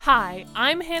Hi,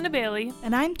 I'm Hannah Bailey.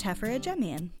 And I'm Tefera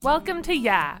Jemian. Welcome to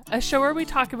Yeah, a show where we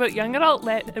talk about young adult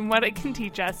lit and what it can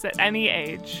teach us at any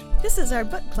age. This is our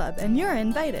book club, and you're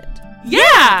invited.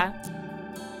 Yeah!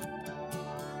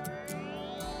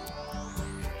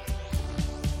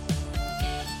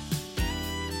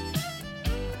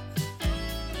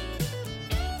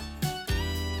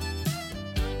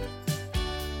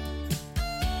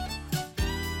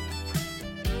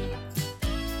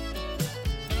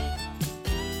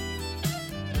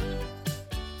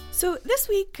 So this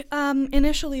week,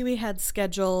 initially we had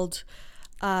scheduled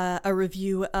a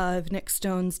review of Nick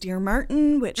Stone's Dear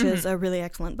Martin, which is a really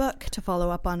excellent book to follow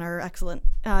up on our excellent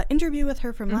interview with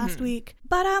her from last week.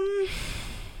 But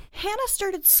Hannah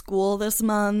started school this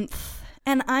month,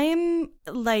 and I'm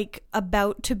like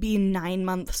about to be 9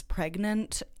 months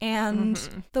pregnant, and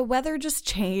the weather just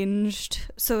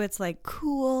changed, so it's like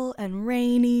cool and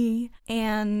rainy,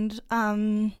 and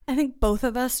I think both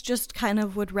of us just kind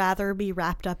of would rather be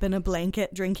wrapped up in a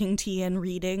blanket drinking tea and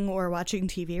reading or watching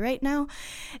TV right now,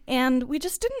 and we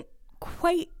just didn't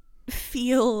quite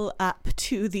feel up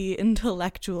to the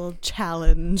intellectual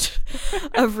challenge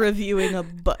of reviewing a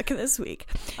book this week.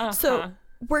 So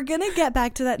we're going to get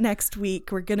back to that next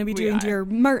week. We're going to be doing Dear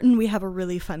Martin. We have a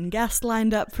really fun guest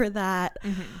lined up for that.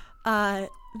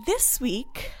 This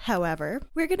week, however,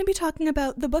 we're going to be talking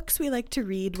about the books we like to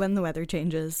read when the weather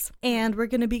changes. And we're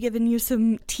going to be giving you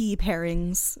some tea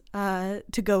pairings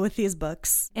to go with these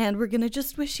books. And we're going to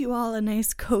just wish you all a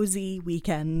nice, cozy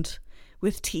weekend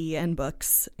with tea and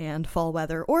books and fall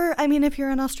weather. Or, I mean, if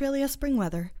you're in Australia, spring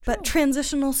weather. But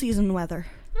transitional season weather.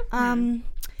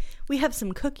 We have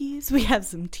some cookies. We have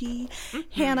some tea.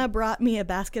 Hannah brought me a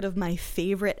basket of my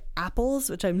favorite apples,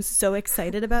 which I'm so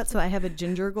excited about. So I have a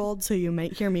ginger gold, so you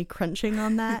might hear me crunching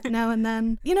on that now and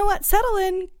then. You know what? Settle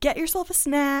in. Get yourself a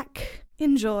snack.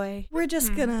 Enjoy. We're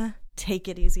just gonna take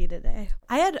it easy today.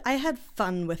 I had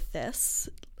fun with this.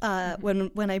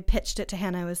 When I pitched it to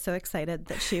Hannah, I was so excited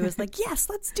that she was like, yes,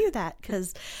 let's do that.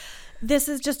 Because this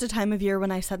is just a time of year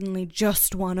when I suddenly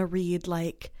just want to read,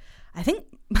 like, I think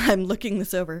I'm looking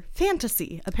this over.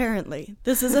 Fantasy, apparently.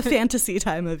 This is a fantasy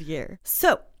time of year.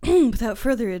 So, without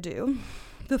further ado,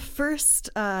 the first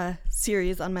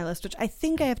series on my list, which I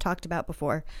think I have talked about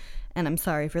before, and I'm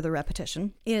sorry for the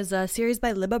repetition, is a series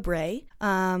by Libba Bray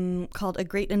called A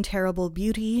Great and Terrible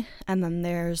Beauty, and then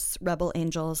there's Rebel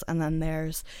Angels, and then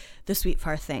there's The Sweet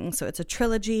Far Thing. So it's a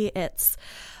trilogy. It's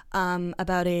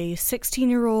about a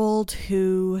 16-year-old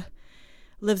who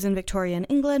lives in Victorian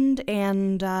England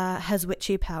and has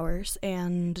witchy powers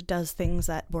and does things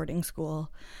at boarding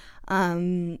school.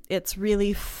 It's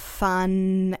really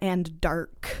fun and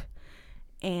dark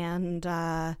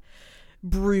and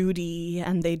broody,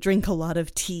 and they drink a lot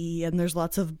of tea, and there's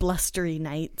lots of blustery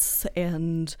nights,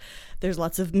 and there's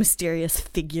lots of mysterious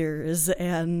figures,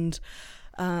 and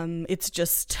it's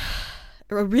just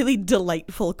a really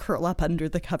delightful curl up under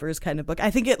the covers kind of book. I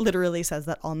think it literally says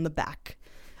that on the back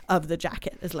of the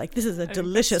jacket, is like, this is a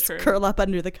delicious curl up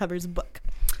under the covers book.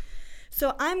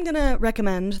 So I'm gonna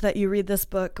recommend that you read this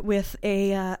book with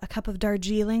a cup of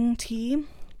Darjeeling tea.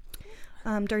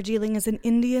 Darjeeling is an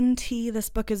Indian tea. This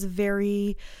book is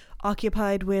very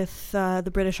occupied with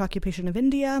the British occupation of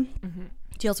India.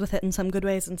 Deals with it in some good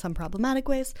ways and some problematic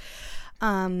ways.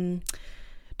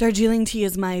 Darjeeling tea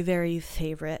is my very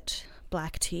favorite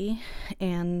black tea,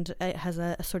 and it has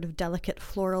a sort of delicate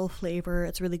floral flavor.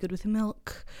 It's really good with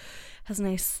milk. Has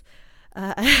nice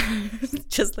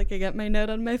just looking at my note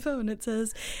on my phone, it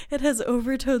says it has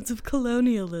overtones of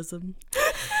colonialism.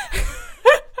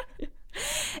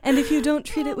 And if you don't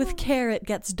treat it with care, it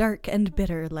gets dark and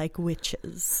bitter like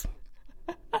witches.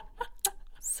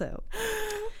 So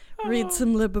read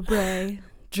some Libba Bray,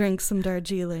 drink some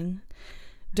Darjeeling.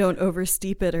 Don't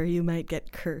oversteep it or you might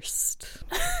get cursed.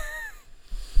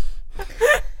 I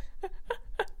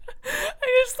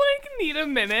just need a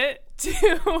minute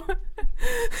to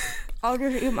I'll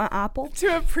give you my apple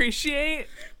to appreciate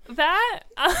that.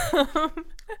 So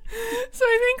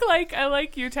I think I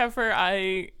like you, Teffer.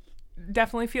 I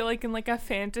definitely feel like in a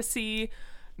fantasy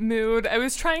mood. I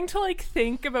was trying to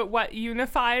think about what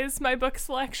unifies my book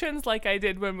selections, like I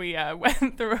did when we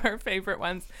went through our favorite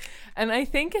ones, and I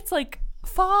think it's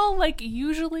fall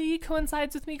usually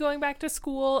coincides with me going back to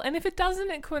school, and if it doesn't,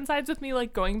 it coincides with me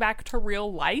going back to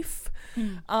real life.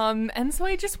 And so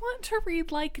I just want to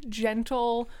read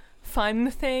gentle,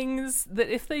 fun things that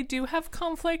if they do have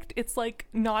conflict, it's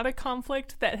not a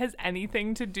conflict that has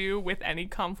anything to do with any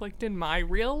conflict in my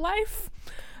real life.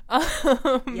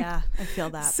 Yeah, I feel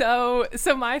that. So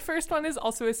my first one is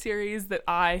also a series that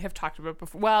I have talked about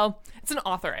before. Well, it's an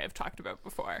author I have talked about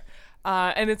before.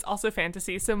 And it's also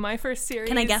fantasy. So my first series...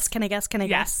 Can I guess?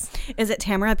 Yes. Is it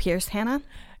Tamara Pierce, Hannah?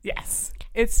 Yes,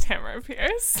 it's Tamara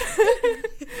Pierce.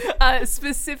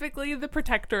 Specifically the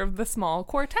Protector of the Small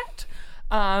Quartet,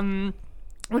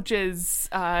 which is...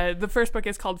 the first book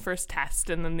is called First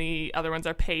Test, and then the other ones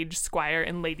are Page, Squire,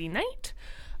 and Lady Knight.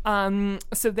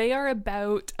 So they are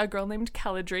about a girl named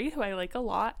Keladri, who I like a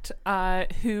lot,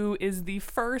 who is the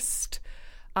first...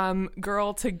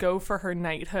 girl to go for her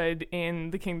knighthood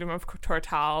in the Kingdom of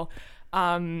Tortal,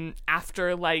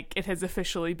 after like it has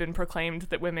officially been proclaimed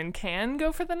that women can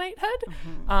go for the knighthood.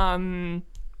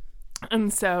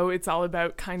 And so it's all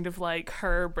about kind of like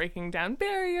her breaking down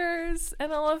barriers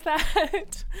and all of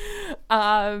that.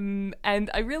 And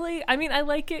I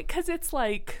like it because it's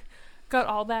like got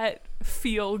all that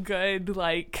feel good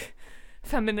like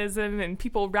feminism and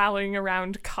people rallying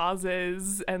around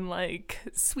causes and like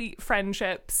sweet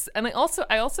friendships. And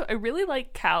I really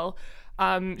like Kel.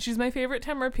 She's my favorite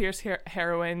Tamara Pierce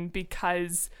heroine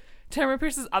because Tamara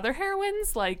Pierce's other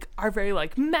heroines like are very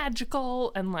like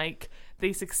magical and like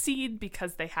they succeed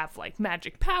because they have like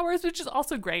magic powers, which is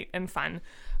also great and fun.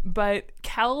 But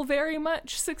Kel very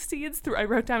much succeeds through, I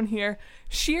wrote down here,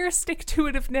 sheer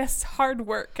stick-to-itiveness, hard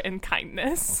work, and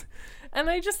kindness. And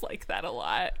I just like that a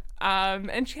lot.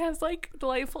 And she has like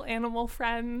delightful animal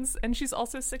friends, and she's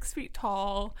also 6 feet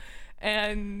tall,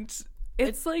 and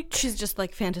it's like she's just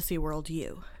like fantasy world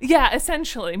you. Yeah,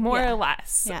 essentially, more or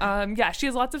less. Yeah. She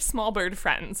has lots of small bird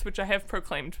friends, which I have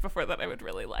proclaimed before that I would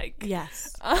really like.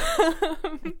 Yes.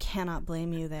 I cannot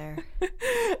blame you there.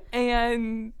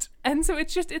 And so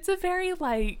it's a very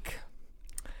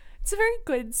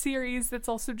good series that's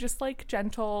also just like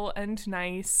gentle and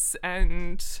nice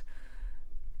and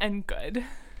good.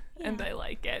 Yeah. And I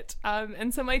like it.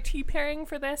 And so my tea pairing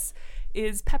for this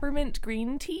is peppermint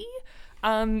green tea,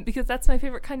 because that's my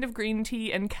favorite kind of green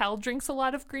tea. And Cal drinks a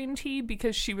lot of green tea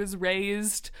because she was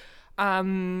raised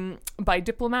by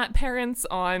diplomat parents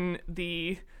on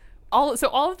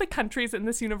all of the countries in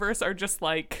this universe are just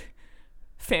like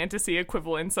fantasy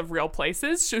equivalents of real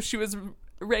places. So she was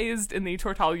raised in the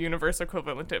Tortal universe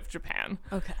equivalent of Japan.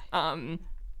 Okay. And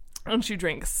she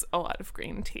drinks a lot of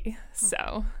green tea.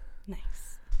 So nice.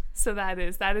 So that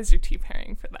is your tea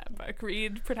pairing for that book.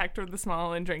 Read Protector of the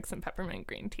Small and drink some peppermint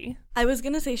green tea. I was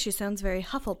going to say she sounds very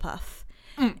Hufflepuff.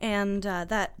 And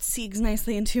that segues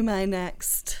nicely into my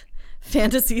next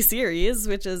fantasy series,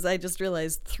 which is, I just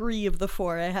realized 3 of the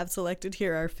 4 I have selected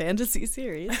here are fantasy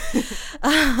series,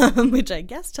 which I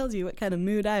guess tells you what kind of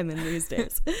mood I'm in these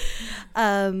days,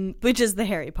 which is the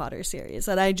Harry Potter series.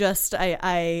 And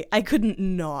I couldn't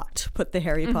not put the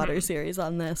Harry Potter series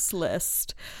on this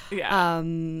list. Yeah.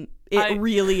 It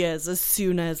really is. As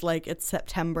soon as like it's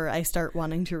September, I start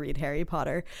wanting to read Harry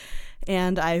Potter.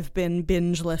 And I've been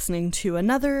binge listening to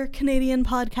another Canadian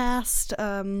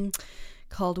podcast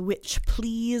called Witch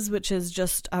Please, which is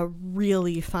just a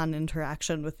really fun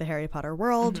interaction with the Harry Potter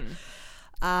world.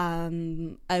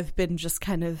 I've been just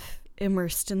kind of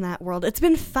immersed in that world. It's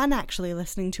been fun actually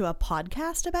listening to a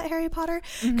podcast about Harry Potter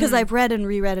because I've read and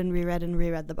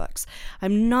reread the books.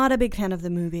 I'm not a big fan of the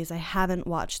movies. I haven't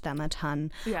watched them a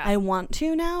ton. Yeah. I want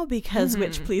to now because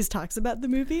Witch Please talks about the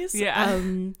movies. Yeah.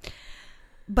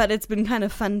 But it's been kind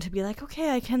of fun to be like,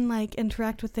 okay, I can like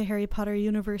interact with the Harry Potter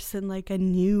universe in like a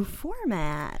new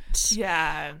format.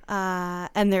 Yeah.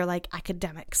 And they're like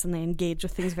academics and they engage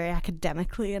with things very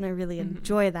academically, and I really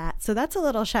enjoy that. So that's a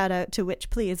little shout out to Witch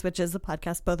Please, which is a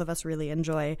podcast both of us really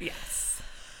enjoy. Yes.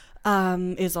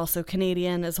 Is also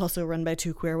Canadian, is also run by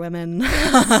 2 queer women.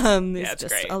 It's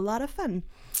just great. A lot of fun.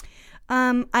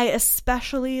 I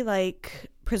especially like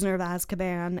Prisoner of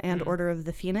Azkaban and Order of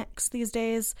the Phoenix these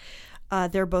days.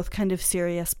 They're both kind of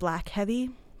Sirius Black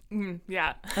heavy.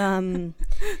 Yeah.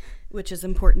 Which is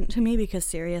important to me because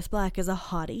Sirius Black is a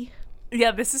hottie.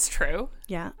 Yeah, this is true.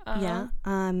 Yeah, yeah.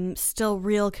 Still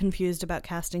real confused about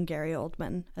casting Gary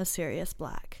Oldman as Sirius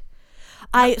Black.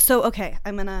 Okay,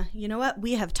 I'm gonna, you know what?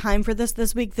 We have time for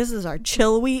this week. This is our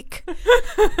chill week.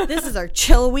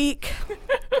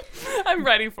 I'm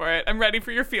ready for it. I'm ready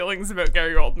for your feelings about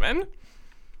Gary Oldman.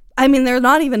 I mean, they're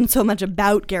not even so much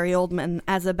about Gary Oldman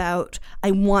as about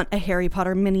I want a Harry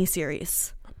Potter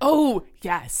miniseries. Oh,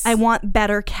 yes. I want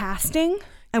better casting.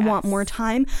 I want more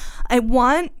time. I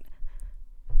want...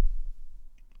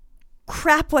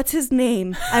 Crap, what's his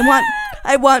name?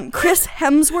 I want Chris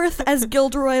Hemsworth as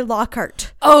Gilderoy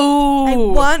Lockhart. Oh! I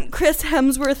want Chris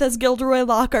Hemsworth as Gilderoy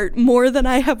Lockhart more than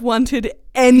I have wanted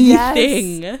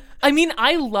anything. Yes. I mean,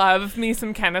 I love me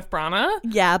some Kenneth Branagh.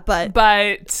 Yeah, but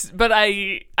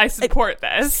I support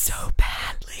this so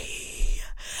badly.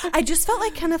 I just felt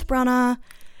like Kenneth Branagh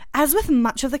as with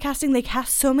much of the casting, they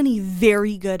cast so many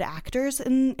very good actors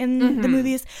in the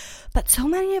movies, but so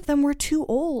many of them were too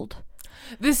old.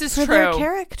 This is for true. Their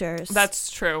characters.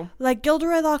 That's true. Like,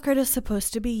 Gilderoy Lockhart is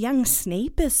supposed to be young.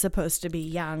 Snape is supposed to be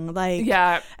young. Like,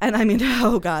 yeah. And I mean,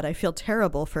 oh God, I feel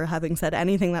terrible for having said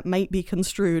anything that might be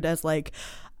construed as like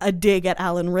a dig at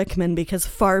Alan Rickman, because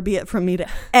far be it from me to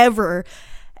ever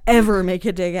make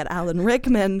a dig at Alan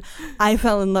Rickman. I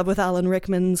fell in love with Alan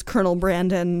Rickman's Colonel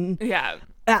Brandon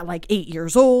at like 8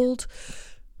 years old.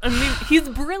 I mean, he's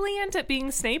brilliant at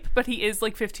being Snape, but he is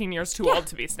like 15 years too old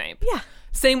to be Snape. Yeah.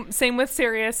 Same with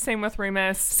Sirius, same with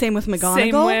Remus. Same with McGonagall.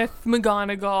 Same with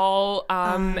McGonagall,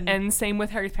 and same with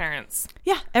Harry's parents.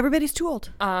 Yeah, everybody's too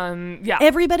old. Yeah.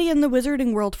 Everybody in the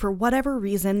wizarding world, for whatever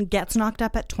reason, gets knocked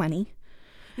up at 20.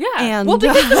 Yeah. And, well,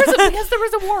 because there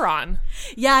was a war on.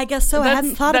 Yeah, I guess so. I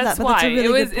hadn't thought of that, but that's a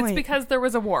really good point. It's because there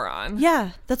was a war on.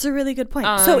 Yeah, that's a really good point.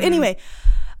 So anyway,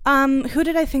 who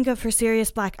did I think of for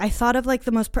Sirius Black? I thought of like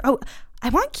the most... I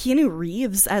want Keanu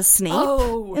Reeves as Snape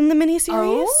in the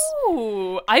miniseries.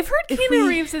 Oh, I've heard Keanu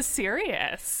Reeves as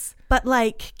Sirius. But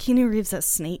like Keanu Reeves as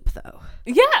Snape, though.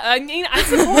 Yeah, I mean, I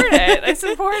support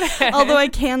it. Although I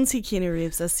can see Keanu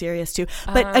Reeves as Sirius too.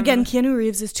 But again, Keanu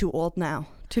Reeves is too old now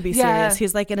to be Sirius.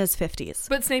 He's like in his 50s.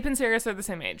 But Snape and Sirius are the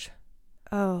same age.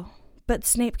 Oh, but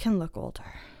Snape can look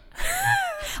older.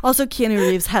 Also, Keanu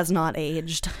Reeves has not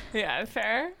aged. Yeah,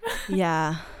 fair.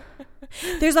 Yeah.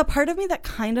 There's a part of me that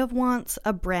kind of wants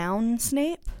a brown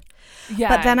Snape.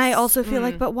 Yeah. But then I also feel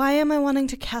like, but why am I wanting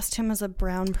to cast him as a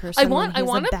brown person? I want a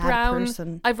bad brown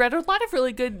person? I've read a lot of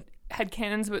really good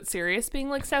headcanons about Sirius being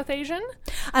like South Asian.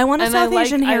 I want a South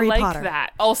Asian Harry Potter. Potter.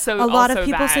 That. Also, a lot of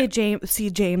people say see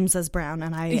James as brown,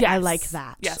 and I like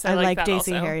that. Yes, I like that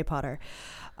Daisy also. Harry Potter.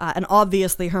 And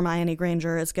obviously Hermione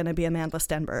Granger is going to be Amanda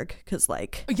Stenberg, because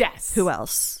like, who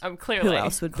else? Clearly, who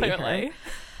else would be her?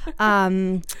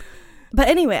 But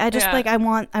anyway, I just like I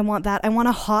want that. I want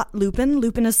a hot Lupin.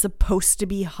 Lupin is supposed to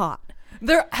be hot.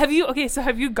 Have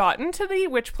you gotten to the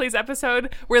Which Plays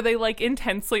episode where they like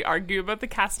intensely argue about the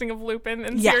casting of Lupin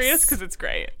and Sirius? Because it's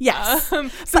great. Yes.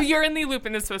 So you're in the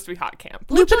Lupin is supposed to be hot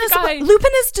camp. Lupin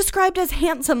is described as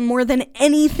handsome more than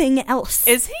anything else.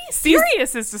 Is he?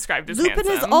 Sirius is described as handsome.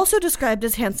 Lupin is also described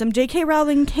as handsome. J.K.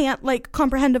 Rowling can't like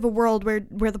comprehend of a world where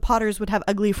the Potters would have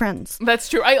ugly friends. That's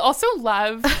true. I also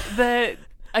love the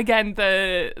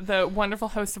wonderful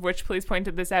host of Which Please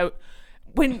pointed this out.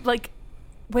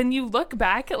 When you look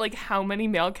back at like how many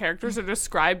male characters are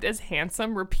described as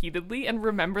handsome repeatedly and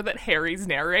remember that Harry's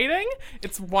narrating,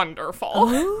 it's wonderful.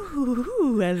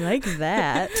 Oh, I like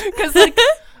that. Because like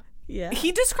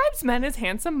he describes men as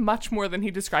handsome much more than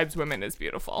he describes women as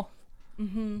beautiful.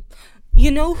 Mm-hmm.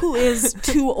 You know who is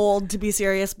too old to be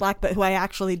Sirius Black, but who I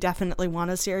actually definitely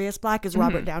want as Sirius Black is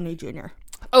Robert Downey Jr.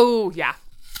 Oh, yeah.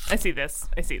 I see this.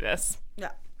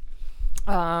 Yeah.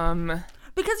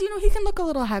 Because he can look a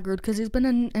little haggard because he's been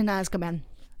in Azkaban.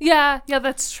 Yeah,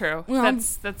 that's true.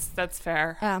 That's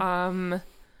fair. Yeah.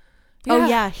 Oh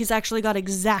yeah, he's actually got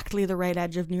exactly the right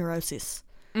edge of neurosis.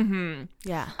 Mm-hmm.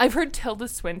 Yeah. I've heard Tilda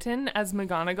Swinton as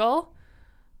McGonagall.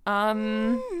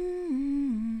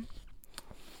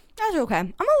 That's okay.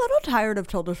 I'm a little tired of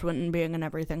Tilda Swinton being in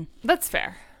everything. That's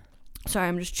fair. Sorry,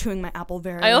 I'm just chewing my apple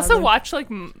very I also loudly. watch like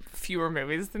fewer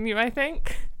movies than you, I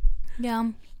think.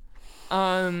 Yeah.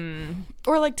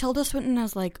 Or like Tilda Swinton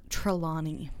as like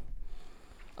Trelawney.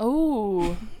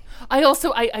 Oh. I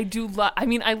do love,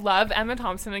 I love Emma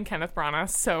Thompson and Kenneth Branagh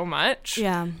so much.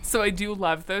 Yeah. So I do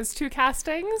love those two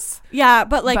castings. Yeah,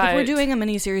 but like if we're doing a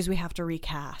miniseries, we have to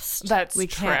recast. We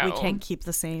can't keep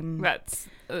the same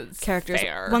characters.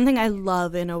 Fair. One thing I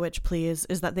love in A Witch Please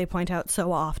is that they point out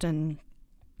so often,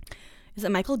 is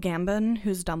it Michael Gambon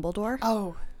who's Dumbledore?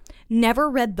 Oh. Never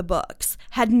read the books,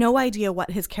 had no idea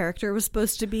what his character was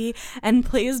supposed to be, and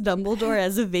plays Dumbledore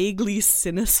as vaguely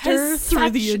sinister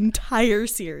through the entire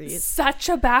series. Such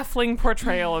a baffling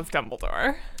portrayal of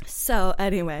Dumbledore. So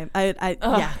anyway,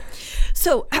 yeah.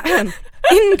 So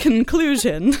in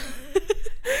conclusion,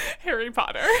 Harry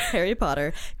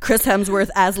Potter, Chris Hemsworth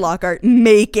as Lockhart,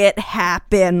 make it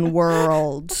happen,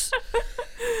 world.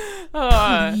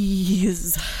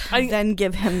 Please. Then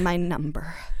give him my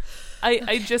number.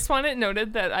 I just want it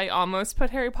noted that I almost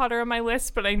put Harry Potter on my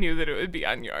list, but I knew that it would be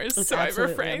on yours, so I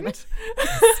refrained.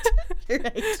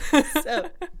 Right.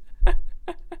 So,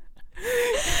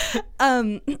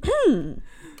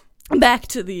 back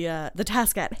to the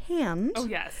task at hand. Oh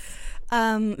yes.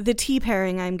 The tea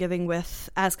pairing I'm giving with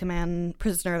Azkaban,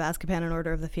 Prisoner of Azkaban, and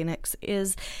Order of the Phoenix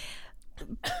is,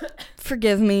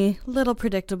 forgive me, little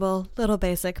predictable, little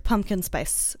basic, pumpkin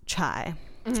spice chai.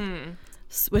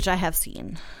 which I have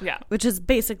seen. Yeah. Which is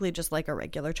basically just like a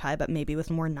regular chai, but maybe with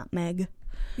more nutmeg.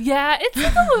 Yeah, it's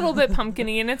like a little bit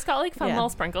pumpkin-y, and it's got like fun Yeah. little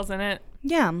sprinkles in it.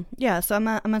 Yeah. So I'm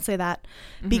gonna say that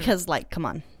because, like, come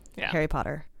on, Yeah. Harry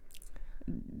Potter,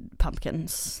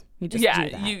 pumpkins. You just Yeah,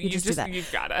 do that. you just do that.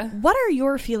 you've gotta. What are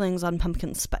your feelings on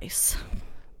pumpkin spice?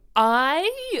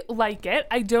 I like it.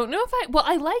 I don't know if I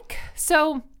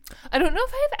don't know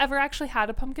if I've ever actually had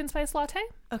a pumpkin spice latte.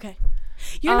 Okay.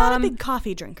 You're not a big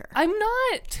coffee drinker. I'm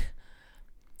not.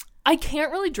 I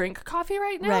can't really drink coffee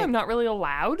right now. Right. I'm not really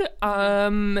allowed.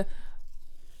 By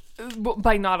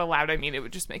not allowed, I mean it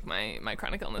would just make my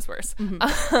chronic illness worse.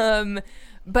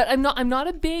 But I'm not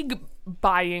a big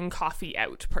buying coffee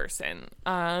out person.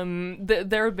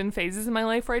 There have been phases in my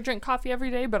life where I drink coffee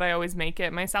every day, but I always make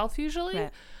it myself usually.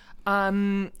 Right.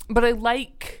 But I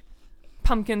like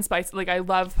pumpkin spice. Like, I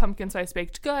love pumpkin spice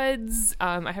baked goods.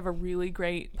 I have a really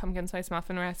great pumpkin spice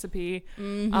muffin recipe.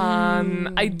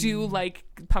 I do like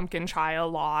pumpkin chai a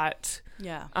lot.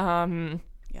 Yeah.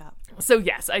 Yeah. So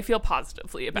yes, I feel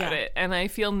positively about Yeah. it, and I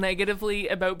feel negatively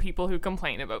about people who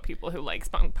complain about people who like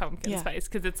pumpkin Yeah. spice,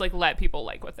 because it's like, let people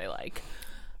like what they like.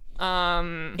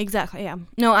 Exactly. Yeah.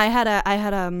 No, I had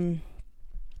an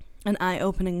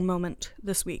eye-opening moment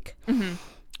this week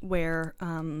where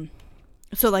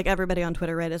so, like, everybody on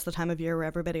Twitter, right, is the time of year where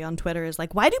everybody on Twitter is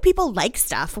like, why do people like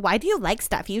stuff? Why do you like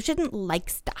stuff? You shouldn't like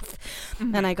stuff.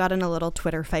 And I got in a little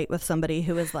Twitter fight with somebody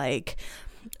who was like,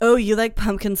 oh, you like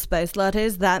pumpkin spice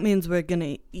lattes? That means we're going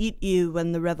to eat you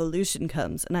when the revolution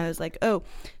comes. And I was like, oh,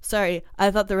 sorry. I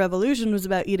thought the revolution was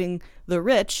about eating the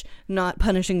rich, not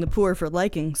punishing the poor for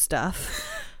liking stuff.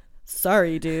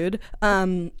 Sorry, dude.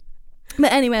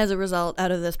 But anyway, as a result,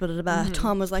 out of this,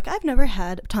 Tom was like,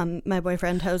 Tom, my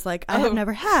boyfriend, was like, I have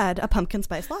never had a pumpkin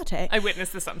spice latte. I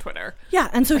witnessed this on Twitter. Yeah,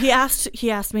 and so he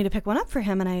asked me to pick one up for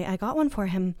him, and I got one for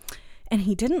him, and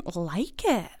he didn't like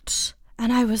it.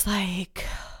 And I was like,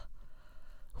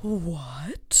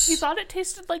 what? He thought it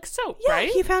tasted like soap, Yeah,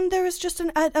 right? he found there was just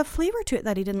a flavor to it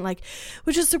that he didn't like,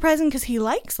 which is surprising because he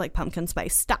likes, like, pumpkin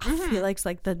spice stuff. He likes,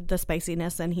 like, the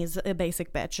spiciness, and he's a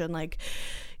basic bitch, and, like,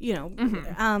 you know,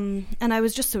 and I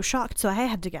was just so shocked, so I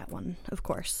had to get one, of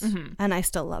course, and I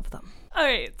still love them. All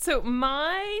right, so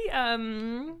my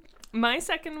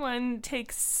second one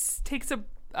takes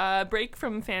a break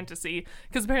from fantasy,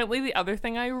 because apparently the other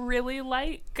thing I really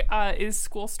like is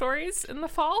school stories in the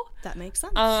fall. That makes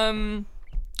sense.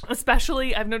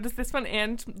 Especially, I've noticed this one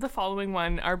and the following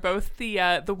one are both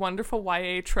the wonderful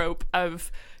YA trope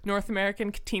of North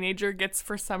American teenager gets,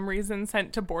 for some reason,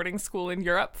 sent to boarding school in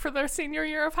Europe for their senior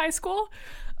year of high school,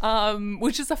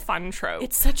 which is a fun trope.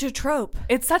 It's such a trope.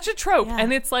 Yeah.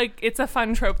 And it's a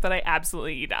fun trope that I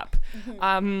absolutely eat up.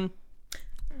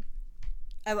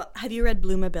 Have you read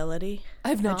Bloomability?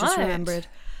 I've not. I just remembered.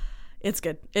 It's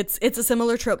good. It's a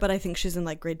similar trope, but I think she's in,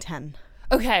 like, grade 10.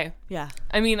 Okay. Yeah.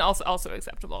 I mean, also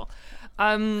acceptable.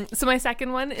 So my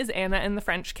second one is Anna and the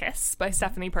French Kiss by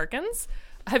Stephanie Perkins.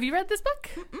 Have you read this book?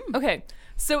 Mm-mm. Okay.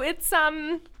 So it's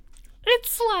not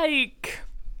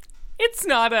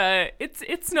a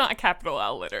capital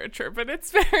L literature, but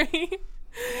it's very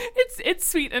it's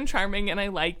sweet and charming, and I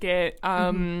like it.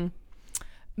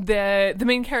 The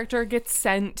main character gets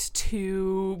sent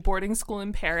to boarding school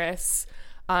in Paris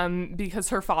because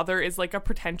her father is, like, a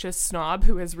pretentious snob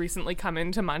who has recently come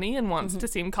into money and wants to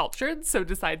seem cultured, so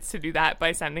decides to do that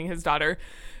by sending his daughter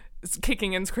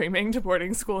kicking and screaming to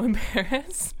boarding school in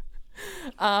Paris.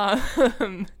 I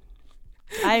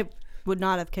would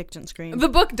not have kicked and screamed. The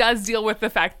book does deal with the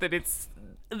fact that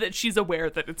she's aware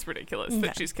that it's ridiculous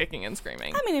that she's kicking and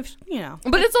screaming. I mean, if you know,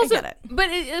 but it's also, I get it. but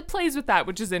it plays with that,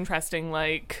 which is interesting.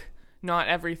 Like, not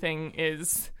everything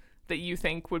is that you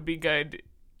think would be good,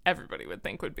 everybody would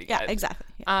think would be good. Yeah, exactly.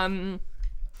 Yeah.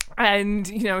 And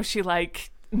you know, she,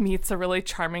 like, meets a really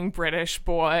charming British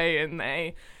boy, and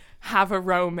they have a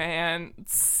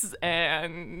romance,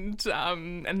 and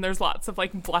there's lots of,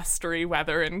 like, blustery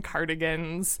weather and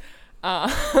cardigans.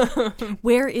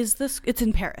 Where is this? It's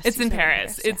in Paris. It's in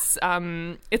Paris. Yeah.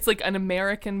 It's like an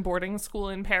American boarding school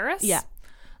in Paris. Yeah.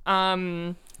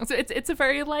 So it's a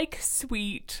very, like,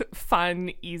 sweet,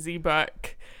 fun, easy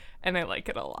book, and I like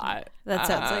it a lot. That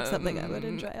sounds like something I would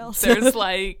enjoy also.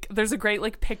 There's a great,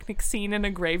 like, picnic scene in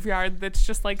a graveyard that's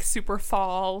just, like, super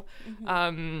fall.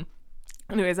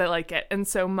 Anyways, I like it. And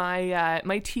so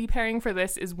my tea pairing for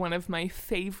this is one of my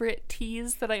favorite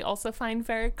teas that I also find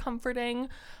very comforting,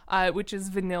 which is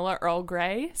vanilla Earl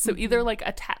Grey. So either, like,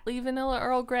 a Tetley vanilla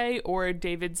Earl Grey or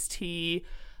David's Tea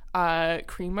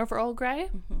cream of Earl Grey,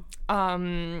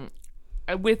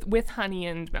 with honey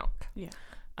and milk. Yeah.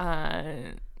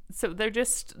 So they're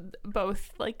just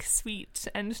both like sweet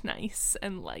and nice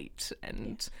and light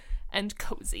and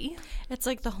cozy. It's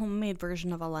like the homemade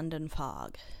version of a London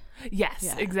Fog.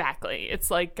 Yes, exactly.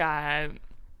 It's like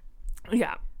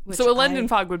yeah. Which So a London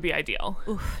Fog would be ideal.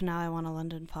 Oof, now I want a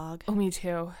London Fog. Oh, me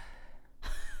too.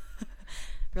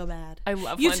 Real bad. I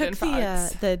love you London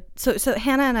Fogs. So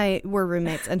Hannah and I were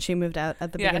roommates, and she moved out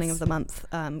at the beginning Yes. of the month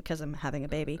because I'm having a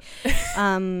baby.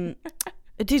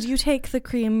 Did you take the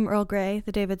cream Earl Grey,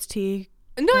 the David's tea?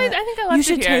 No, I think I left You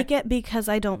should it here. take it because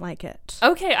I don't like it.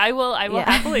 Okay, I will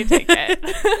happily take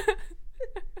it.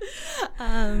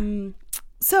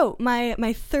 So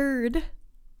my third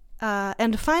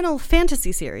and final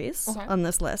fantasy series on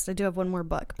this list, I do have one more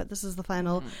book, but this is the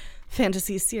final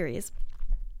fantasy series,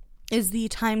 is the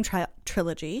Time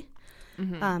Trilogy.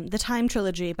 The Time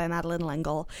Trilogy by Madeleine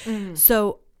L'Engle.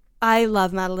 So I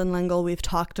love Madeleine L'Engle. We've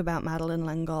talked about Madeleine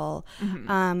L'Engle.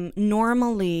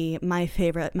 Normally, my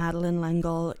favorite Madeleine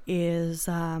L'Engle is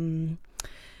the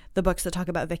books that talk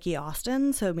about Vicky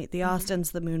Austin. So Meet the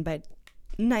Austins, The Moon by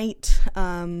Night,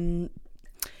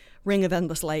 Ring of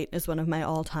Endless Light is one of my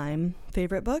all-time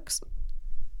favorite books.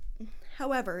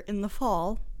 However, in the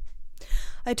fall,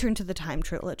 I turned to the Time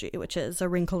Trilogy, which is A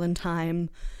Wrinkle in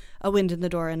Time, A Wind in the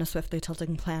Door, and A Swiftly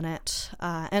Tilting Planet,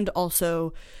 and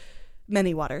also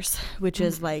Many Waters, which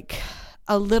is like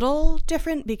a little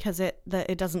different because it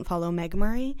doesn't follow Meg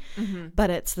Murray, but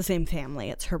it's the same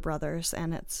family. It's her brothers,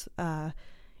 and it's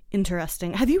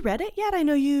interesting. Have you read it yet? I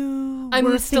know you I'm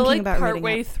were still thinking like about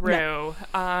partway reading it. through. No.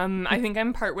 I think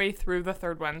I'm partway through the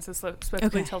third one, so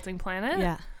Swiftly Tilting Planet.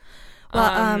 Yeah.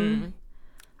 Well,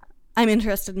 I'm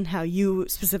interested in how you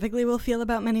specifically will feel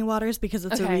about Many Waters because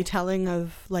it's a retelling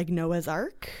of like Noah's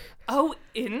Ark. Oh,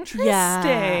 interesting.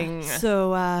 Yeah.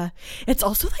 So it's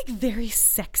also like very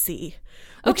sexy.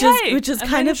 Which is I'm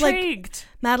kind intrigued. of like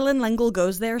Madeleine L'Engle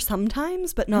goes there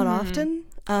sometimes, but not often.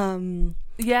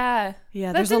 Yeah.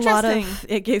 Yeah, That's there's a lot interesting. of,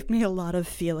 it gave me a lot of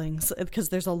feelings because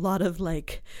there's a lot of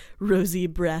like rosy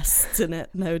breasts in it.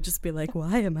 And I would just be like,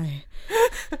 why am I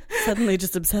suddenly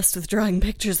just obsessed with drawing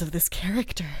pictures of this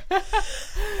character?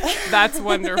 That's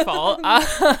wonderful.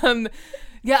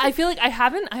 Yeah, I feel like I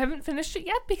haven't finished it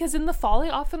yet because in the fall I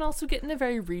often also get in a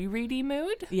very reready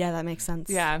mood. Yeah, that makes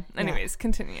sense. Yeah. Anyways,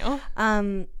 continue.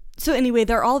 So anyway,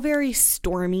 they're all very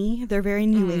stormy. They're very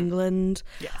New England.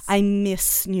 Yes. I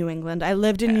miss New England. I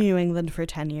lived in New England for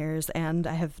 10 years, and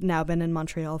I have now been in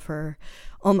Montreal for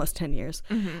almost 10 years.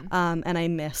 And I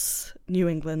miss New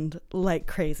England like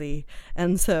crazy.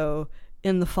 And so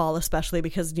in the fall, especially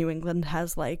because New England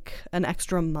has like an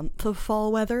extra month of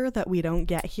fall weather that we don't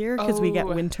get here because we get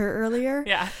winter earlier.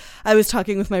 Yeah. I was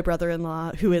talking with my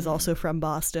brother-in-law, who is also from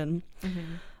Boston,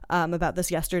 about this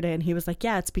yesterday, and he was like,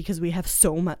 yeah, it's because we have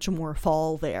so much more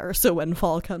fall there, so when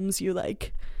fall comes you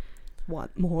like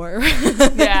want more.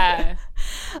 Yeah.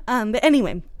 But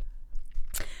anyway,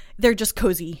 they're just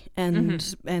cozy and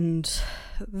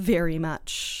very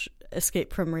much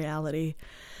escape from reality.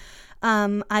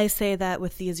 I say that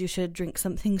with these you should drink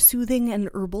something soothing and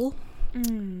herbal.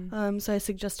 So I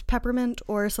suggest peppermint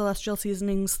or celestial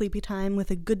seasoning sleepy time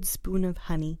with a good spoon of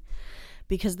honey,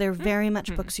 because they're very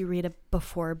much books you read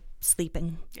before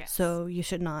sleeping. Yes. So you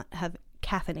should not have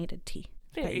caffeinated tea.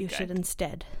 But Very you good. should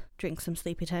instead drink some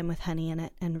sleepy time with honey in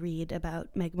it and read about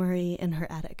Meg Murray in her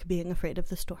attic being afraid of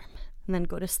the storm, and then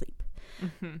go to sleep.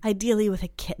 Ideally with a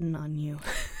kitten on you.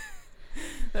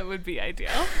 That would be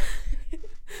ideal.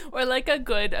 Or like a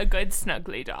good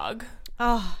snuggly dog.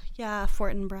 Oh, yeah,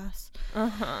 Fortinbras.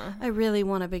 I really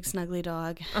want a big snuggly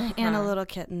dog and a little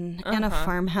kitten and a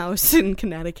farmhouse in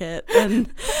Connecticut.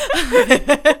 And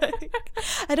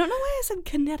I don't know why I said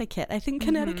Connecticut. I think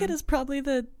Connecticut is probably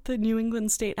the New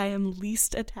England state I am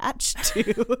least attached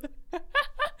to.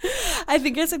 I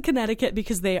think I said Connecticut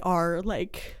because they are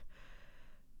like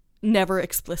never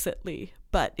explicitly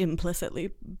but implicitly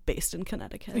based in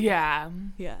Connecticut. Yeah.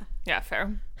 Yeah. Yeah,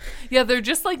 fair. Yeah, they're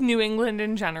just like New England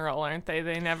in general, aren't they?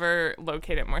 They never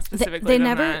locate it more specifically than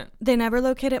that. They never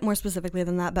locate it more specifically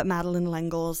than that, but Madeleine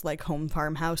L'Engle's like home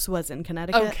farmhouse was in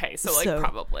Connecticut. Okay, so like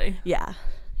probably. Yeah.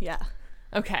 Yeah.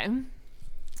 Okay.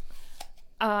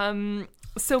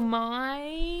 So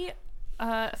my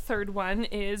third one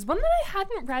is one that I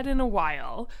hadn't read in a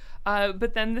while.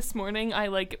 But then this morning I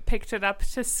like picked it up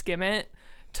to skim it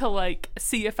to like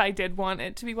see if I did want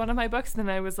it to be one of my books. Then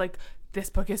I was like, this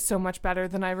book is so much better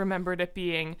than I remembered it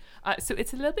being. So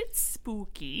it's a little bit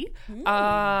spooky, which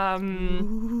I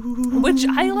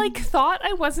like thought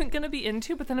I wasn't going to be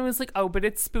into, but then I was like, oh, but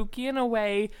it's spooky in a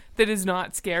way that is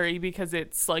not scary because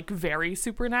it's like very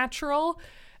supernatural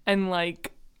and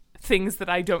like things that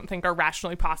I don't think are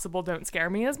rationally possible don't scare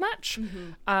me as much.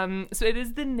 So it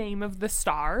is The Name of the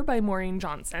Star by Maureen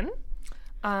Johnson.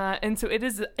 And so it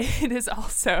is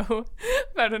also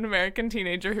about an American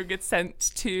teenager who gets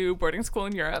sent to boarding school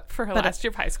in Europe for her last year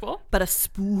of high school. But a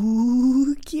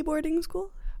spooky boarding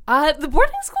school? The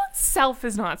boarding school itself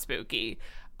is not spooky.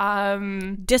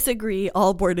 Disagree.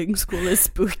 All boarding school is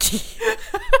spooky.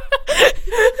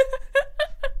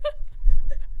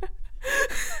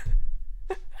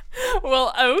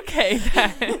 Well, okay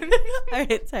then. All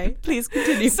right, sorry. Please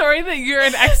continue. Sorry that you're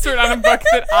an expert on a book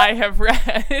that I have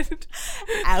read.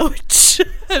 Ouch.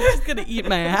 I'm just going to eat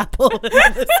my apple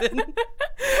and listen.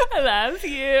 I love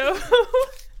you.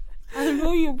 I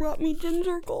know you brought me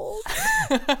ginger gold.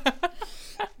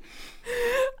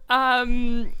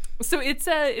 So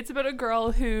it's about a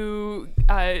girl who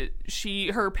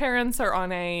her parents are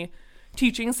on a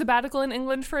teaching sabbatical in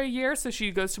England for a year, so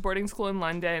she goes to boarding school in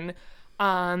London.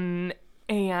 And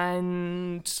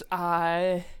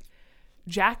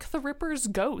Jack the Ripper's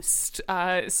ghost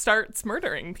starts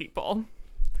murdering people.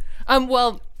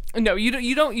 Well, no,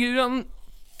 you don't.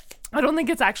 I don't think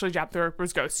it's actually Jack the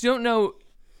Ripper's ghost. You don't know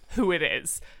who it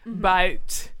is,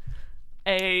 but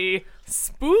a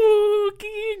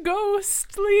spooky,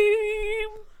 ghostly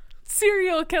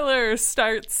serial killer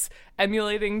starts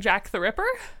emulating Jack the Ripper.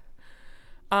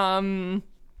 And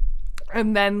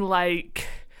then like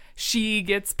she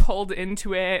gets pulled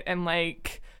into it, and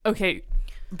like, okay,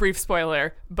 brief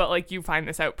spoiler, but like you find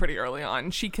this out pretty early on.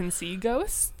 She can see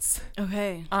ghosts.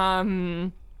 Okay.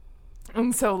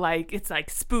 And so like it's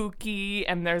like spooky,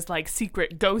 and there's like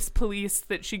secret ghost police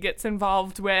that she gets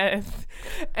involved with,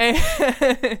 and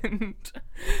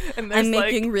there's I'm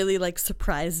making really like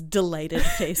surprised, delighted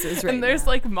faces right now. And there's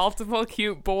like multiple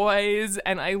cute boys,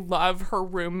 and I love her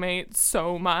roommate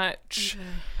so much.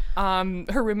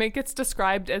 Her roommate gets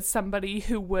described as somebody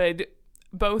who would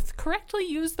both correctly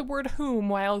use the word whom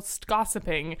whilst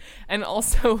gossiping, and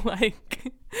also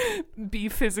like be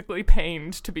physically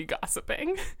pained to be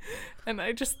gossiping, and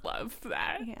I just love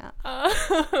that.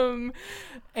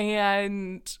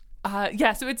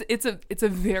 So it's a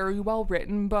very well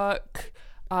written book.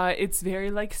 It's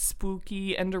very like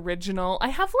spooky and original. I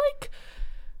have like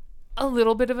a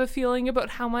little bit of a feeling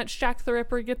about how much Jack the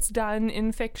Ripper gets done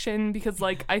in fiction, because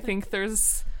like I think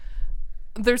there's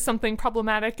something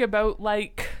problematic about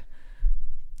like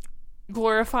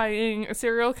glorifying a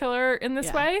serial killer in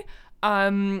this way.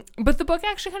 But the book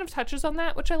actually kind of touches on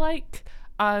that, which I like.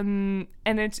 And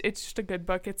it's just a good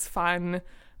book. It's fun.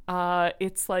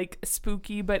 It's like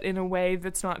spooky, but in a way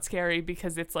that's not scary,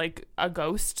 because it's like a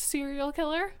ghost serial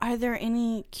killer. Are there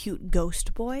any cute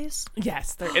ghost boys?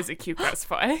 Yes, there is a cute ghost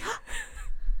boy.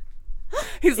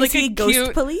 He's like a ghost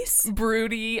cute, police?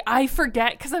 Broody. I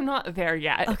forget because I'm not there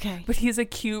yet. Okay. But he's a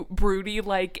cute, broody,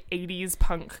 like 80s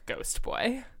punk ghost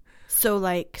boy. So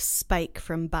like Spike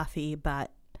from Buffy,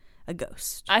 but a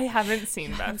ghost. I haven't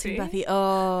seen Buffy.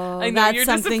 Oh, I know that's you're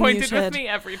something disappointed you should. with me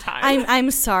every time.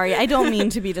 I'm sorry. I don't mean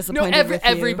to be disappointed with you.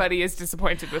 Everybody is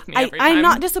disappointed with me every time. I'm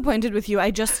not disappointed with you. Well,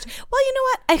 you know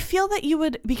what? I feel that you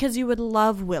would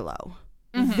love Willow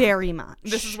very much.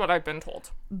 This is what I've been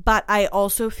told. But I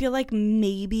also feel like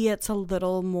maybe it's a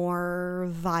little more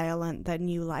violent than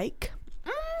you like.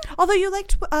 Although you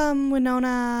liked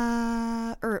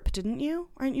Winona Earp, didn't you?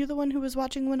 Aren't you the one who was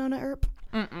watching Winona Earp?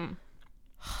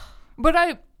 But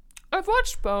I've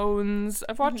watched Bones.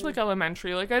 I've watched like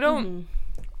Elementary. Like I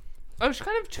just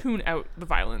kind of tune out the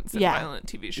violence in violent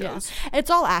TV shows. Yeah.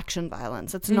 It's all action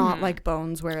violence. It's not like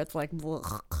Bones where it's like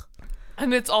blech.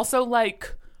 And it's also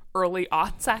like early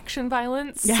aughts action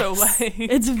violence. Yes. So like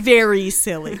it's very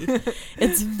silly.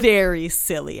 It's very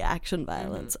silly action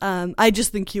violence. I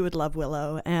just think you would love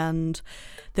Willow, and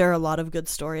there are a lot of good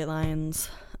storylines.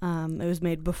 It was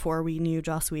made before we knew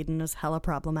Joss Whedon is hella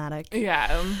problematic.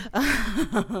 Yeah.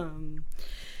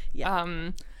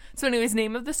 So anyways,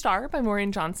 Name of the Star by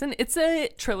Maureen Johnson. It's a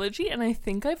trilogy, and I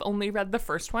think I've only read the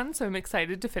first one, so I'm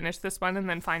excited to finish this one and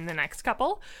then find the next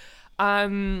couple.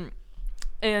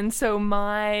 And so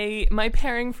my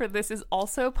pairing for this is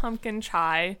also pumpkin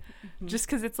chai, just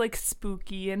because it's like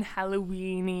spooky and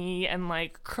Halloween-y, and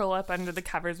like curl up under the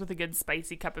covers with a good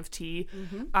spicy cup of tea.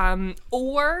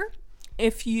 Or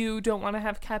if you don't want to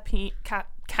have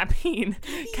caffeine,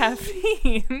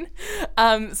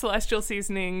 Celestial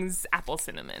Seasonings apple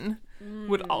cinnamon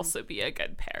would also be a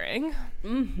good pairing.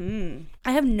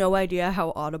 I have no idea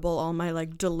how audible all my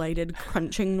like delighted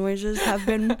crunching noises have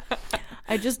been.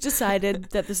 I just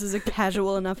decided that this is a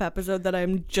casual enough episode that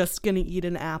I'm just gonna eat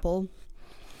an apple,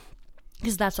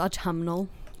 because that's autumnal.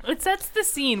 It sets the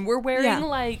scene. We're wearing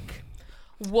like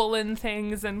woolen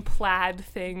things and plaid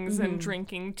things and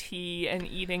drinking tea and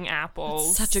eating apples.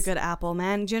 It's such a good apple,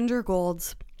 man. Ginger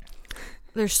Golds.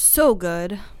 They're so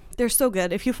good. They're so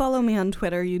good. If you follow me on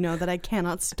Twitter, you know that I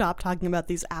cannot stop talking about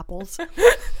these apples.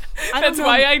 That's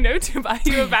why I know to buy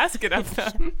you a basket of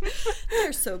them.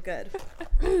 They're so good.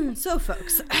 So,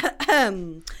 folks,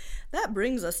 that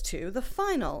brings us to the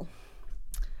final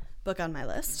book on my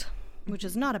list, which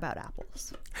is not about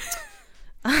apples.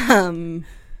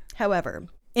 However,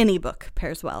 any book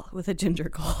pairs well with a ginger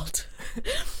gold.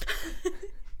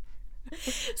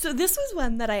 So this was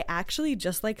one that I actually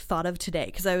just like thought of today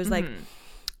because I was like,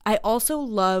 I also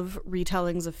love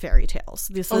retellings of fairy tales.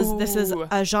 This is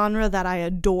a genre that I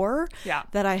adore,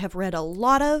 that I have read a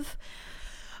lot of,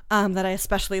 that I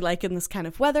especially like in this kind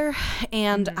of weather.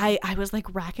 And I was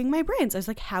like racking my brains. I was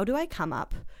like, how do I come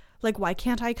up? Like, why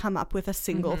can't I come up with a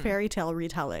single fairy tale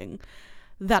retelling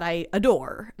that I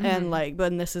adore? And like,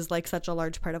 but this is like such a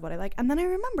large part of what I like. And then I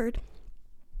remembered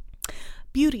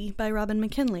Beauty by Robin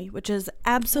McKinley, which is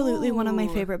absolutely one of my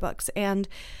favorite books. And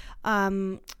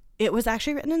it was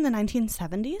actually written in the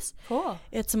 1970s. Cool.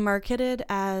 It's marketed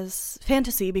as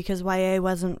fantasy because YA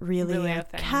wasn't really a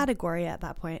category at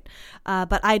that point.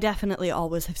 But I definitely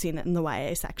always have seen it in the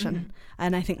YA section.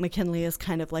 And I think McKinley is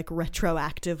kind of like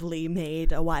retroactively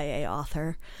made a YA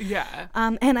author. Yeah.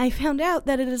 And I found out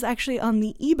that it is actually on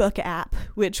the ebook app,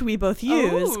 which we both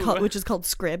use, which is called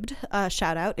Scribd.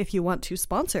 Shout out if you want to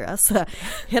sponsor us.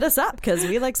 Hit us up because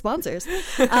we like sponsors.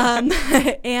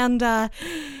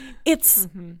 It's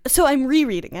so I'm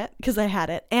rereading it because I had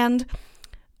it, and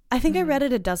I think I read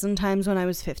it a dozen times when I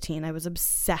was 15. I was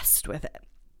obsessed with it.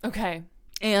 Okay.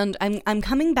 And I'm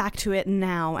coming back to it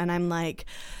now, and I'm like,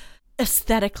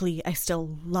 aesthetically, I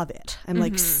still love it. I'm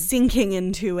like sinking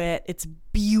into it. It's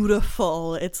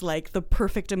beautiful. It's like the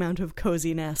perfect amount of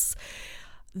coziness.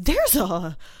 There's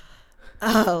a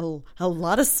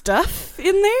lot of stuff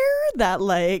in there that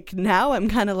like now I'm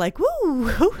kind of like, woo,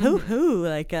 hoo, hoo.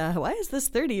 Like, why is this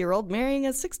 30-year-old marrying a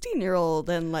 16-year-old?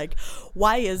 And like,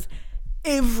 why is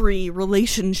every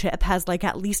relationship has like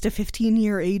at least a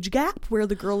 15-year age gap where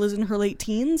the girl is in her late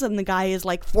teens and the guy is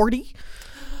like 40?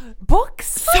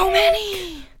 Books. So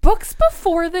many. Books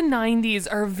before the 90s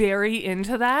are very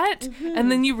into that.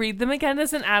 And then you read them again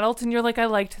as an adult and you're like, I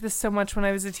liked this so much when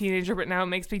I was a teenager, but now it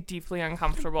makes me deeply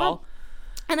uncomfortable.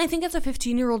 And I think as a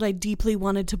 15-year-old, I deeply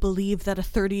wanted to believe that a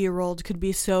 30-year-old could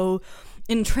be so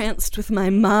entranced with my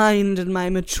mind and my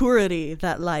maturity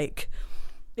that, like,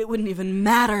 it wouldn't even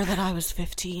matter that I was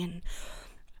 15.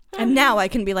 And now I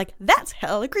can be like, that's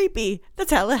hella creepy.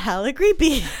 That's hella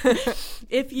creepy.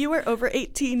 If you are over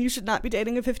 18, you should not be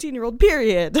dating a 15-year-old,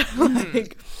 period.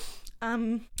 Like,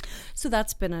 so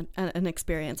that's been an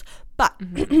experience. But...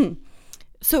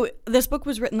 So this book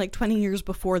was written like 20 years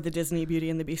before the Disney Beauty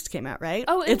and the Beast came out, right?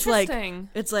 Oh, interesting.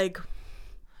 It's like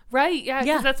right, yeah,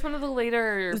 because that's one of the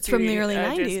later. It's from the early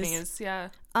 90s. Disney's, yeah.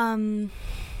 And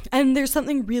there's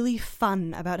something really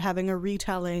fun about having a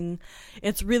retelling.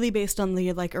 It's really based on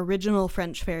the like original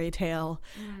French fairy tale,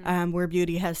 where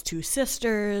Beauty has two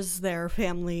sisters. Their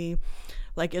family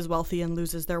like is wealthy and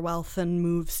loses their wealth and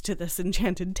moves to this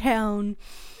enchanted town.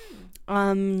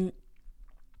 And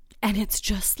it's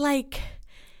just like.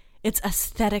 It's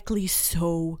aesthetically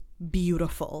so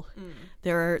beautiful.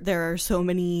 There are so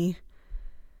many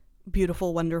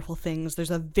beautiful, wonderful things.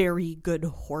 There's a very good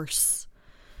horse.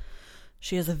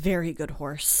 She has a very good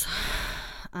horse,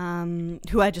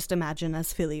 who I just imagine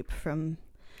as Philippe from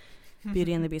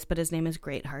Beauty and the Beast, but his name is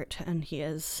Greatheart, and he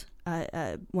is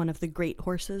one of the great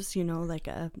horses, you know, like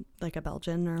a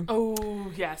Belgian or.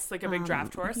 Oh yes, like a big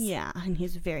draft horse. Yeah, and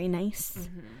he's very nice.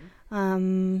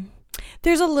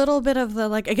 There's a little bit of the,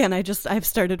 like, again, I've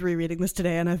started rereading this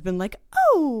today and I've been like,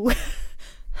 oh,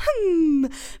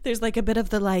 there's like a bit of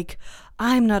the, like,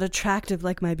 I'm not attractive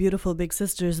like my beautiful big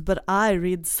sisters, but I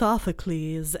read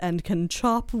Sophocles and can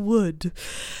chop wood.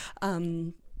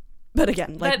 But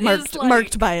again, like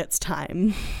marked by its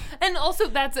time. And also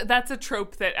that's a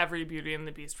trope that every Beauty and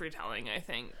the Beast retelling, I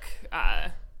think.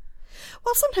 Well,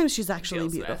 sometimes she's actually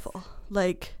beautiful. With.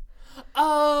 Like...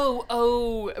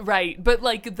 Oh, right. But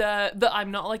like the I'm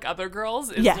not like other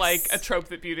girls is like a trope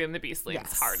that Beauty and the Beast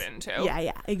leans hard into.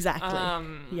 Yeah, exactly.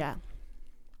 Yeah.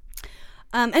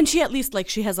 And she at least like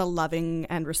she has a loving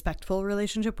and respectful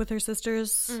relationship with her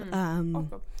sisters. Yeah,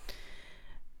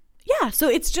 so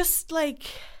it's just like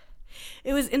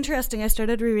it was interesting. I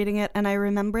started rereading it and I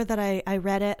remember that I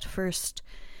read it first.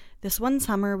 This one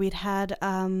summer we'd had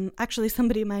actually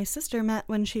somebody my sister met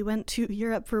when she went to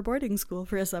Europe for boarding school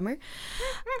for a summer.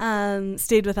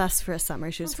 Stayed with us for a summer.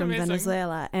 She was from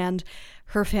Venezuela. And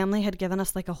her family had given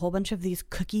us like a whole bunch of these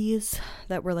cookies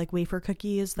that were like wafer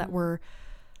cookies that were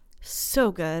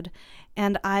so good.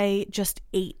 And I just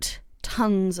ate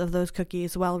tons of those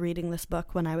cookies while reading this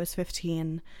book when I was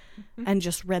 15 and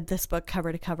just read this book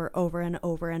cover to cover over and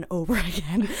over and over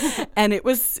again. And it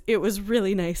was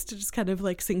really nice to just kind of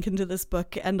like sink into this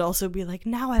book and also be like,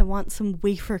 now I want some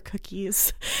wafer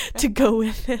cookies to go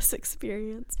with this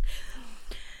experience.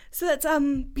 So that's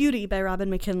Beauty by Robin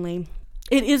McKinley.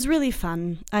 It is really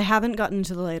fun. I haven't gotten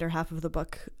to the later half of the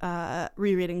book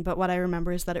rereading, but what I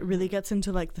remember is that it really gets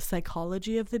into like the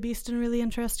psychology of the beast in really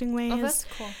interesting ways. Oh, that's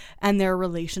cool. And their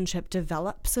relationship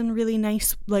develops in really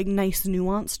nice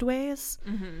nuanced ways.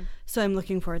 Mm-hmm. So I'm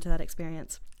looking forward to that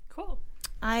experience. Cool.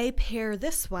 I pair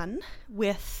this one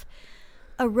with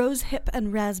a rose hip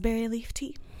and raspberry leaf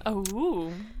tea.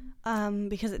 Oh.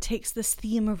 Because it takes this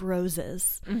theme of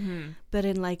roses, but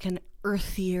in like an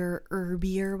earthier,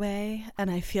 herbier way.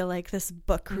 And I feel like this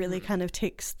book really kind of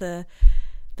takes the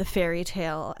fairy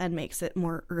tale and makes it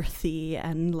more earthy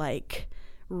and like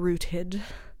rooted.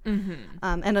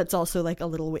 And it's also like a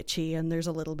little witchy, and there's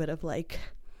a little bit of like,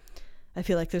 I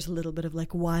feel like there's a little bit of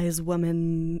like wise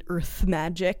woman earth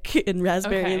magic in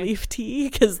raspberry leaf tea,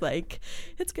 because like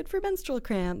it's good for menstrual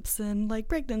cramps and like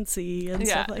pregnancy and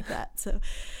stuff like that. So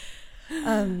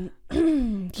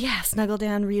snuggle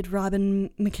down, read Robin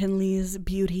McKinley's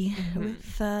Beauty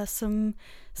with some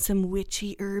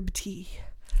witchy herb tea.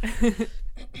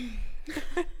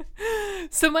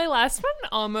 So my last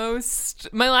one was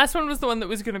the one that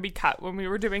was going to be cut when we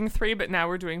were doing 3, but now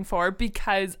we're doing 4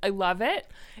 because I love it.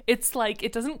 It's like,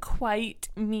 it doesn't quite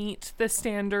meet the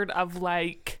standard of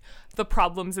like, the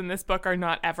problems in this book are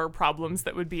not ever problems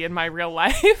that would be in my real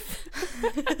life.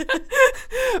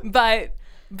 But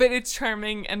it's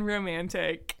charming and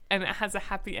romantic, and it has a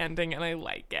happy ending, and I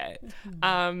like it.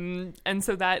 And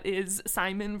so that is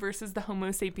Simon versus the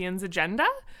Homo Sapiens Agenda,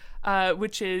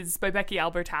 which is by Becky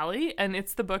Albertalli, and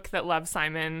it's the book that Love,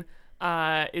 Simon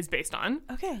is based on.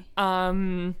 Okay.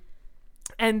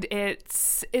 And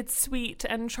it's sweet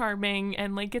and charming,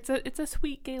 and like it's a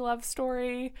sweet gay love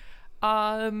story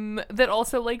that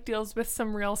also like deals with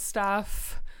some real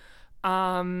stuff.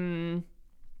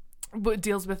 But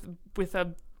deals with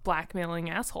a blackmailing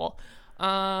asshole.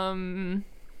 But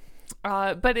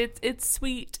it's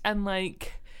sweet, and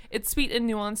like it's sweet and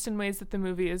nuanced in ways that the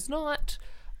movie is not.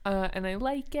 And I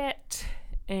like it,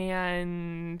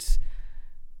 and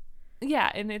yeah,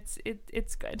 and it's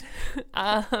good.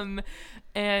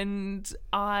 And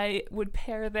I would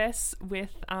pair this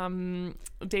with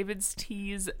David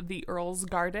T's The Earl's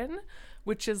Garden,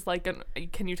 which is like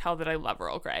can you tell that I love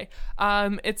Earl Grey?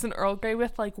 It's an Earl Grey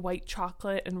with like white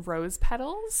chocolate and rose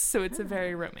petals, so it's a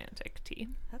very romantic tea.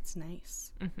 That's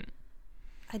nice.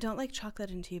 I don't like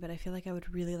chocolate in tea, but I feel like I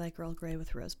would really like Earl Grey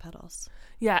with rose petals.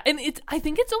 Yeah, and I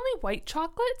think it's only white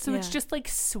chocolate, so it's just like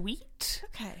sweet.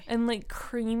 Okay. And like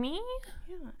creamy.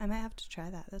 Yeah, I might have to try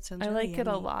that. That sounds I really like it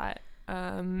a yummy. lot.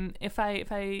 If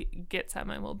I get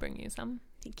some, I will bring you some.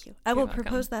 Thank you. I will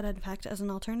propose that, in fact, as an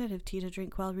alternative tea to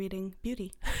drink while reading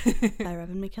Beauty by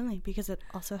Robin McKinley, because it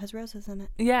also has roses in it.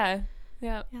 Yeah.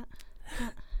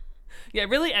 Yeah,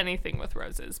 really anything with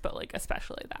roses, but like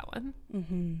especially that one.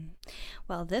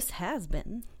 Well, this has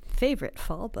been Favorite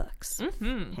Fall Books.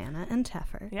 Hannah and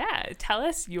Teffer. Yeah, tell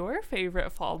us your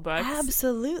favorite fall books.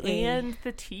 Absolutely. And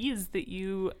the teas that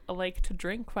you like to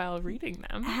drink while reading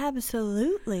them.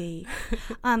 Absolutely.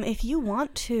 If you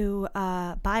want to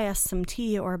buy us some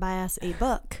tea or buy us a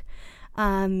book,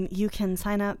 you can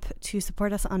sign up to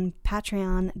support us on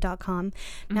patreon.com.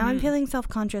 Now I'm feeling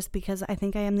self-conscious because I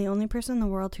think I am the only person in the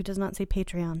world who does not say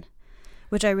Patreon,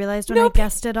 which I realized when I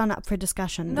guessed it on Up for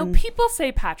Discussion. No, people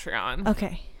say Patreon.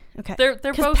 Okay. They're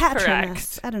both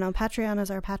correct. I don't know. Patreon is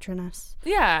our patroness.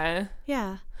 Yeah.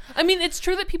 Yeah. I mean, it's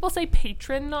true that people say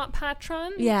patron, not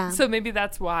patron. Yeah. So maybe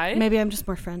that's why. Maybe I'm just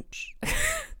more French.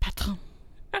 Patron.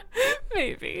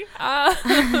 Maybe.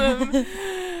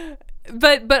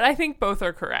 But I think both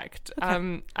are correct.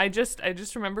 Okay. I just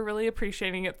remember really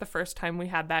appreciating it the first time we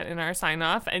had that in our sign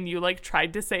off, and you like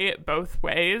tried to say it both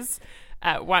ways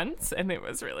at once, and it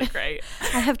was really great.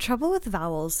 I have trouble with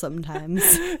vowels sometimes.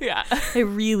 Yeah. I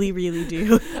really, really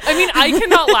do. I mean, I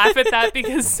cannot laugh at that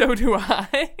because so do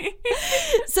I.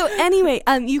 So anyway,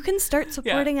 you can start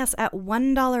supporting us at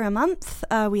 $1 a month.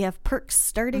 We have perks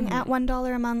starting at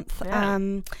 $1 a month.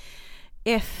 Yeah.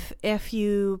 If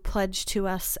you pledge to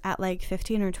us at like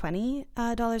 $15 or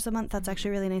 $20 a month, that's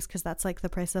actually really nice, because that's like the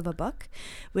price of a book,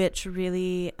 which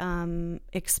really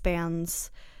expands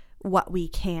what we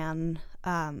can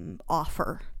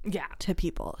offer to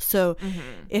people. So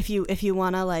if you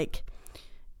want to like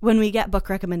when we get book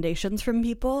recommendations from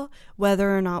people,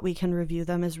 whether or not we can review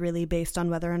them is really based on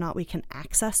whether or not we can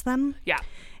access them. Yeah.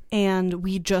 And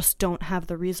we just don't have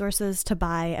the resources to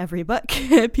buy every book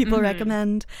people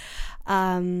recommend.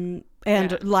 And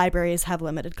libraries have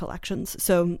limited collections.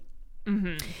 So,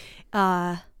 if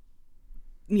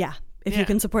you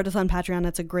can support us on Patreon,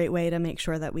 it's a great way to make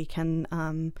sure that we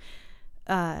can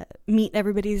meet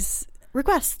everybody's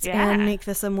requests and make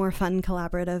this a more fun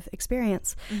collaborative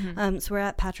experience. So we're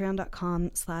at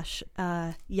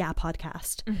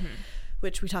patreon.com/podcast,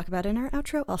 which we talk about in our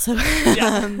outro also.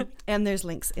 And there's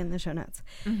links in the show notes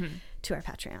to our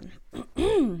Patreon.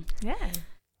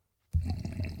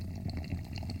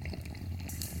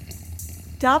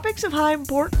 Topics of High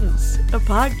Importance, a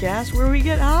podcast where we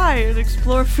get high and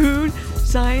explore food,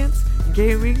 science,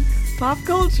 gaming, pop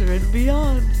culture, and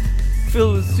beyond.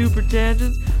 Filled with super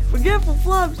tangents, forgetful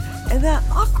flubs, and that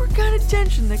awkward kind of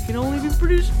tension that can only be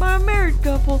produced by a married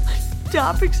couple.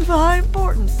 Topics of High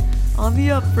Importance on the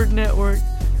Upford Network.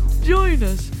 Join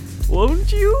us,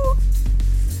 won't you?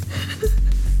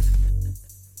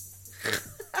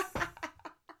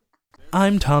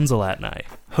 I'm Tom Zalatni,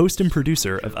 host and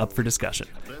producer of Up for Discussion,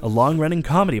 a long-running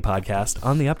comedy podcast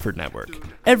on the Upford Network.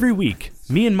 Every week,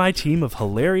 me and my team of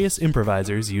hilarious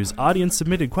improvisers use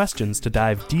audience-submitted questions to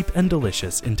dive deep and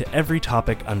delicious into every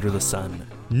topic under the sun.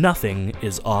 Nothing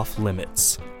is off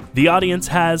limits. The audience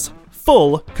has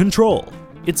full control.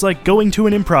 It's like going to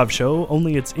an improv show,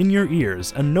 only it's in your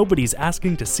ears, and nobody's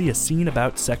asking to see a scene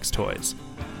about sex toys.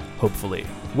 Hopefully.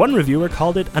 One reviewer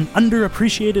called it an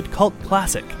underappreciated cult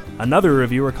classic. Another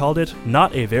reviewer called it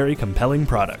not a very compelling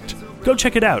product. Go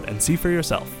check it out and see for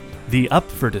yourself. The Up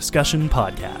for Discussion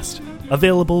podcast.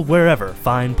 Available wherever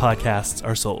fine podcasts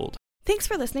are sold. Thanks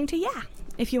for listening to Yeah.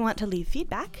 If you want to leave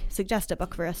feedback, suggest a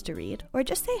book for us to read, or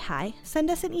just say hi,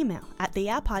 send us an email at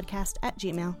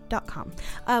theyeahpodcast@gmail.com.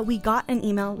 We got an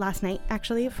email last night,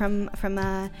 actually, from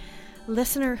a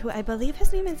listener who I believe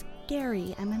his name is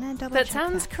Gary. I'm going to double check that.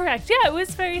 Sounds correct. Yeah, it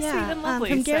was very sweet and lovely.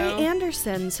 From Gary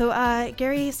Anderson. So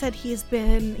Gary said he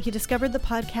discovered the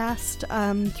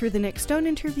podcast through the Nick Stone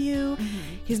interview.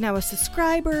 He's now a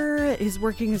subscriber. He's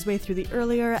working his way through the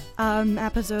earlier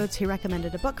episodes. He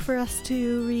recommended a book for us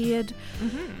to read.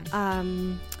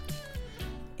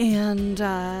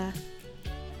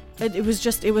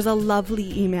 It was a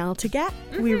lovely email to get.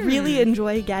 We really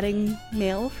enjoy getting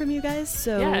mail from you guys.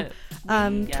 So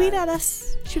tweet at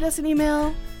us, shoot us an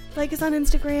email, like us on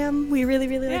Instagram. We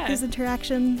really like these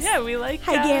interactions. Yeah, we like.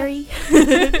 Hi, Gary.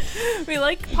 We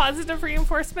like positive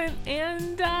reinforcement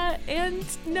and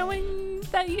knowing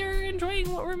that you're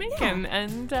enjoying what we're making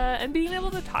and being able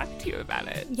to talk to you about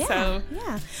it.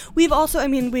 We've also,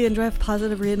 we enjoy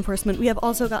positive reinforcement. We have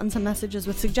also gotten some messages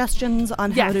with suggestions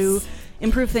on how to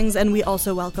improve things, and we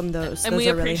also welcome those. And those we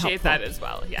are really appreciate helpful. that as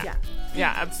well.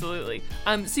 Yeah, absolutely.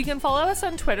 So you can follow us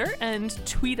on Twitter and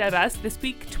tweet at us. This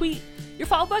week, tweet your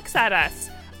fall books at us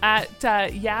at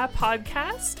Yeah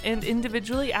Podcast, and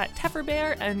individually at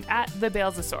Tefferbear and at the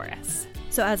Balesosaurus.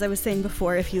 So as I was saying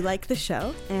before, if you like the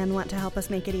show and want to help us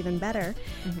make it even better,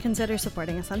 consider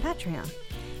supporting us on Patreon.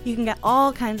 You can get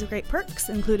all kinds of great perks,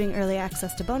 including early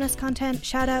access to bonus content,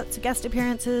 shout-outs, guest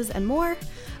appearances, and more.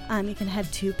 You can head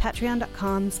to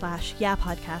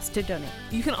patreon.com/yeahpodcast to donate.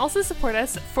 You can also support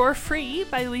us for free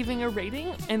by leaving a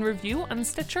rating and review on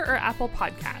Stitcher or Apple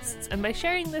Podcasts, and by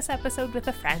sharing this episode with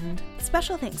a friend.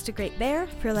 Special thanks to Great Bear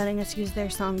for letting us use their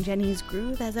song Jenny's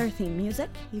Groove as our theme music.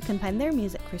 You can find their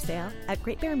music for sale at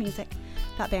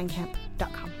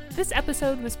greatbearmusic.bandcamp.com. This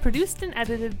episode was produced and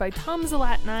edited by Tom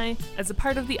Zalatni as a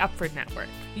part of the Upford Network.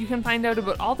 You can find out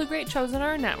about all the great shows on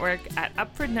our network at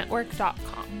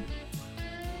upfordnetwork.com.